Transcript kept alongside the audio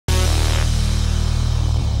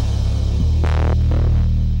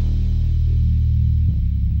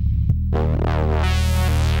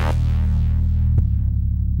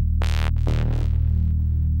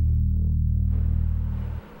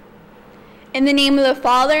In the name of the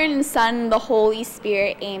Father, and the Son, and the Holy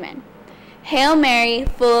Spirit, amen. Hail Mary,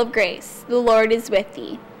 full of grace, the Lord is with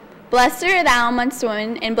thee. Blessed art thou amongst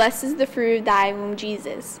women, and blessed is the fruit of thy womb,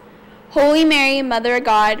 Jesus. Holy Mary, Mother of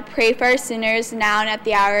God, pray for us sinners, now and at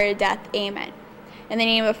the hour of death, amen. In the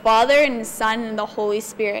name of the Father, and the Son, and the Holy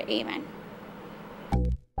Spirit, amen.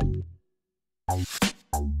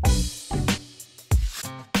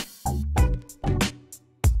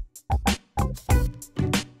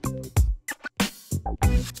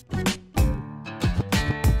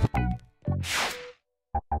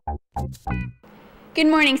 Good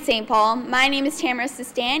morning, St. Paul. My name is Tamara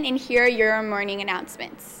Sistan, and here are your morning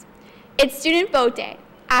announcements. It's Student Vote Day.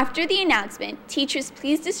 After the announcement, teachers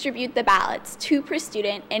please distribute the ballots, 2 per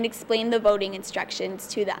student, and explain the voting instructions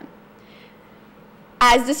to them,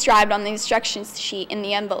 as described on the instructions sheet in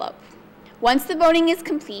the envelope. Once the voting is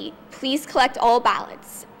complete, please collect all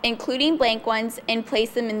ballots, including blank ones, and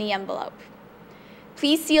place them in the envelope.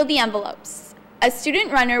 Please seal the envelopes. A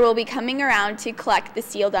student runner will be coming around to collect the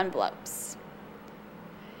sealed envelopes.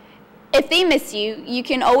 If they miss you, you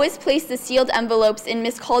can always place the sealed envelopes in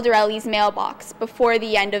Ms. Caldarelli's mailbox before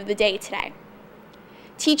the end of the day today.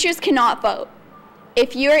 Teachers cannot vote.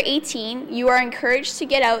 If you are 18, you are encouraged to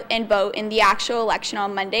get out and vote in the actual election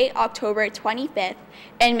on Monday, October 25th,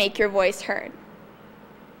 and make your voice heard.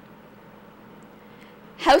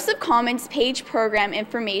 House of Commons page program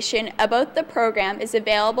information about the program is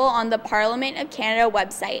available on the Parliament of Canada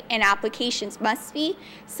website, and applications must be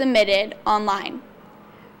submitted online.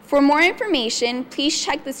 For more information, please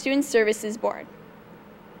check the Student Services Board.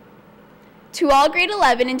 To all grade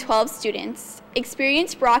 11 and 12 students,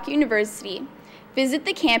 experience Brock University. Visit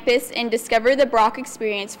the campus and discover the Brock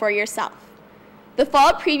experience for yourself. The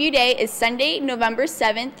Fall Preview Day is Sunday, November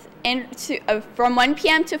 7th from 1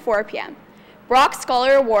 p.m. to 4 p.m. Brock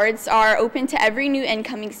Scholar Awards are open to every new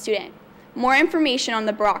incoming student. More information on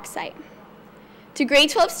the Brock site. To grade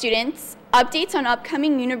 12 students, updates on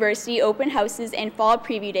upcoming university open houses and fall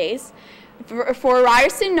preview days. For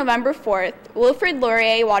Ryerson, November 4th, Wilfrid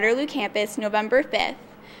Laurier Waterloo Campus, November 5th,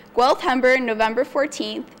 Guelph Humber, November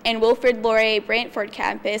 14th, and Wilfrid Laurier Brantford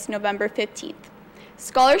Campus, November 15th.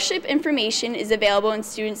 Scholarship information is available in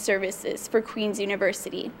Student Services for Queen's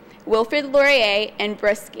University, Wilfrid Laurier, and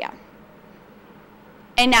Briskia.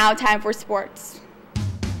 And now, time for sports.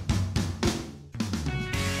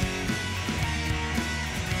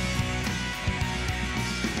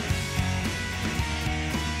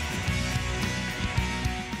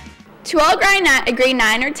 To all grade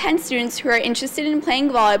 9 or 10 students who are interested in playing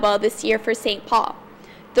volleyball this year for St. Paul,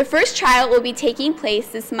 the first tryout will be taking place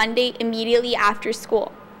this Monday immediately after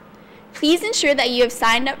school. Please ensure that you have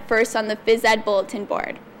signed up first on the Phys Ed bulletin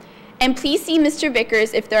board, and please see Mr.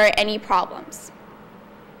 Vickers if there are any problems.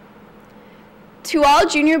 To all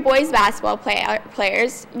junior boys basketball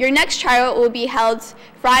players, your next tryout will be held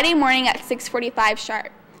Friday morning at 6:45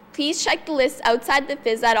 sharp. Please check the list outside the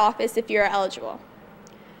Phys Ed office if you are eligible.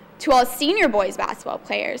 To all senior boys basketball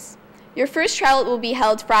players, your first tryout will be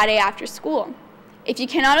held Friday after school. If you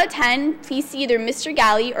cannot attend, please see either Mr.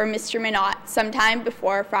 Galley or Mr. Minot sometime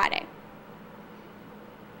before Friday.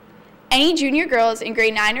 Any junior girls in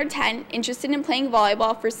grade 9 or 10 interested in playing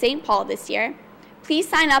volleyball for St. Paul this year, please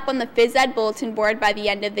sign up on the Phys Ed bulletin board by the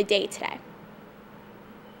end of the day today.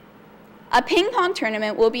 A ping pong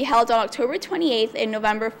tournament will be held on October 28th and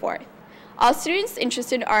November 4th. All students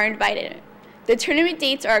interested are invited. The tournament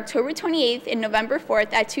dates are October 28th and November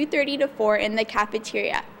 4th at 2:30 to 4 in the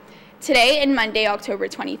cafeteria, today and Monday, October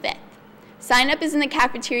 25th. Sign-up is in the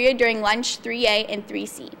cafeteria during lunch 3A and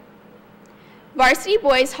 3C. Varsity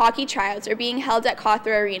boys hockey tryouts are being held at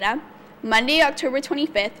Cawthra Arena, Monday, October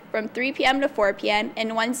 25th from 3 p.m. to 4 p.m.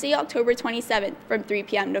 and Wednesday, October 27th from 3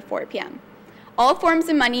 p.m. to 4 p.m. All forms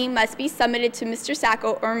of money must be submitted to Mr.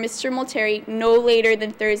 Sacco or Mr. Multeri no later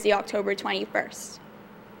than Thursday, October 21st.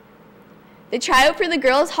 The tryout for the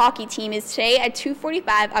girls' hockey team is today at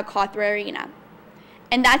 2:45 at Cawthra Arena.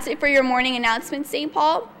 And that's it for your morning announcement, St.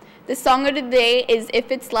 Paul. The song of the day is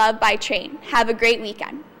If It's Love by Train. Have a great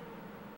weekend.